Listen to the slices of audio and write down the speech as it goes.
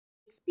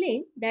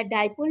explain that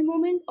dipole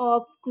moment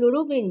of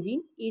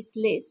chlorobenzene is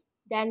less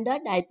than the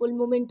dipole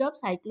moment of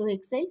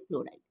cyclohexyl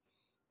chloride.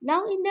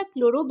 Now in the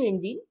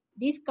chlorobenzene,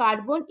 this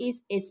carbon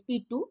is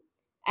sp2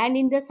 and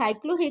in the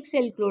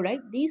cyclohexyl chloride,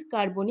 this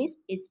carbon is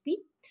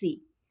sp3.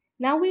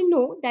 Now we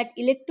know that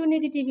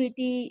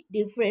electronegativity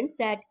difference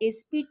that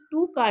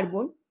sp2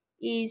 carbon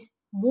is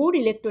more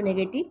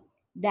electronegative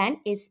than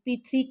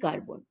sp3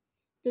 carbon.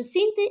 So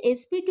since the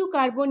sp2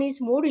 carbon is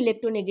more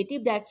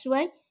electronegative, that's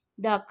why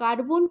the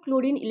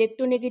carbon-chlorine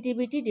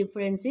electronegativity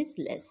difference is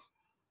less.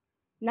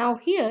 Now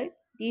here,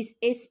 this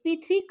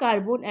sp3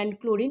 carbon and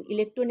chlorine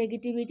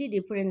electronegativity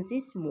difference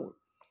is more.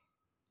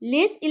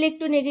 Less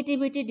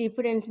electronegativity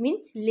difference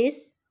means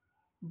less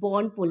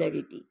bond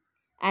polarity,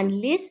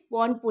 and less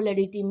bond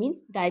polarity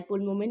means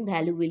dipole moment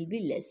value will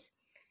be less.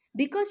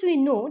 Because we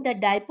know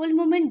that dipole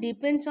moment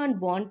depends on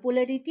bond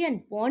polarity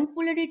and bond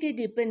polarity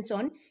depends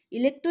on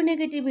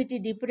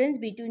electronegativity difference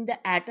between the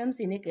atoms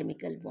in a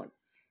chemical bond.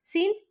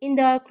 Since in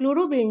the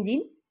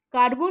chlorobenzene,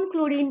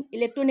 carbon-chlorine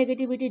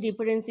electronegativity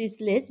difference is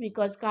less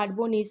because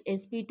carbon is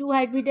sp2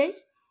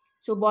 hybridized,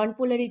 so bond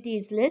polarity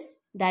is less,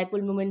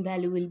 dipole moment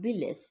value will be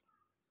less.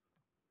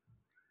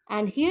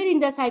 And here in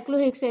the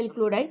cyclohexyl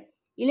chloride,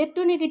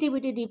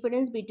 electronegativity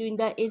difference between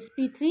the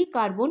sp3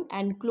 carbon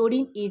and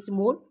chlorine is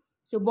more.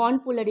 So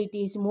bond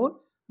polarity is more.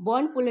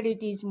 Bond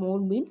polarity is more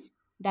means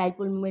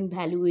dipole moment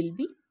value will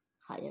be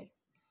higher.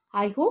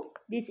 I hope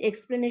this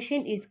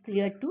explanation is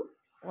clear to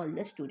all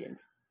the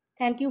students.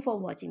 Thank you for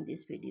watching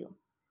this video.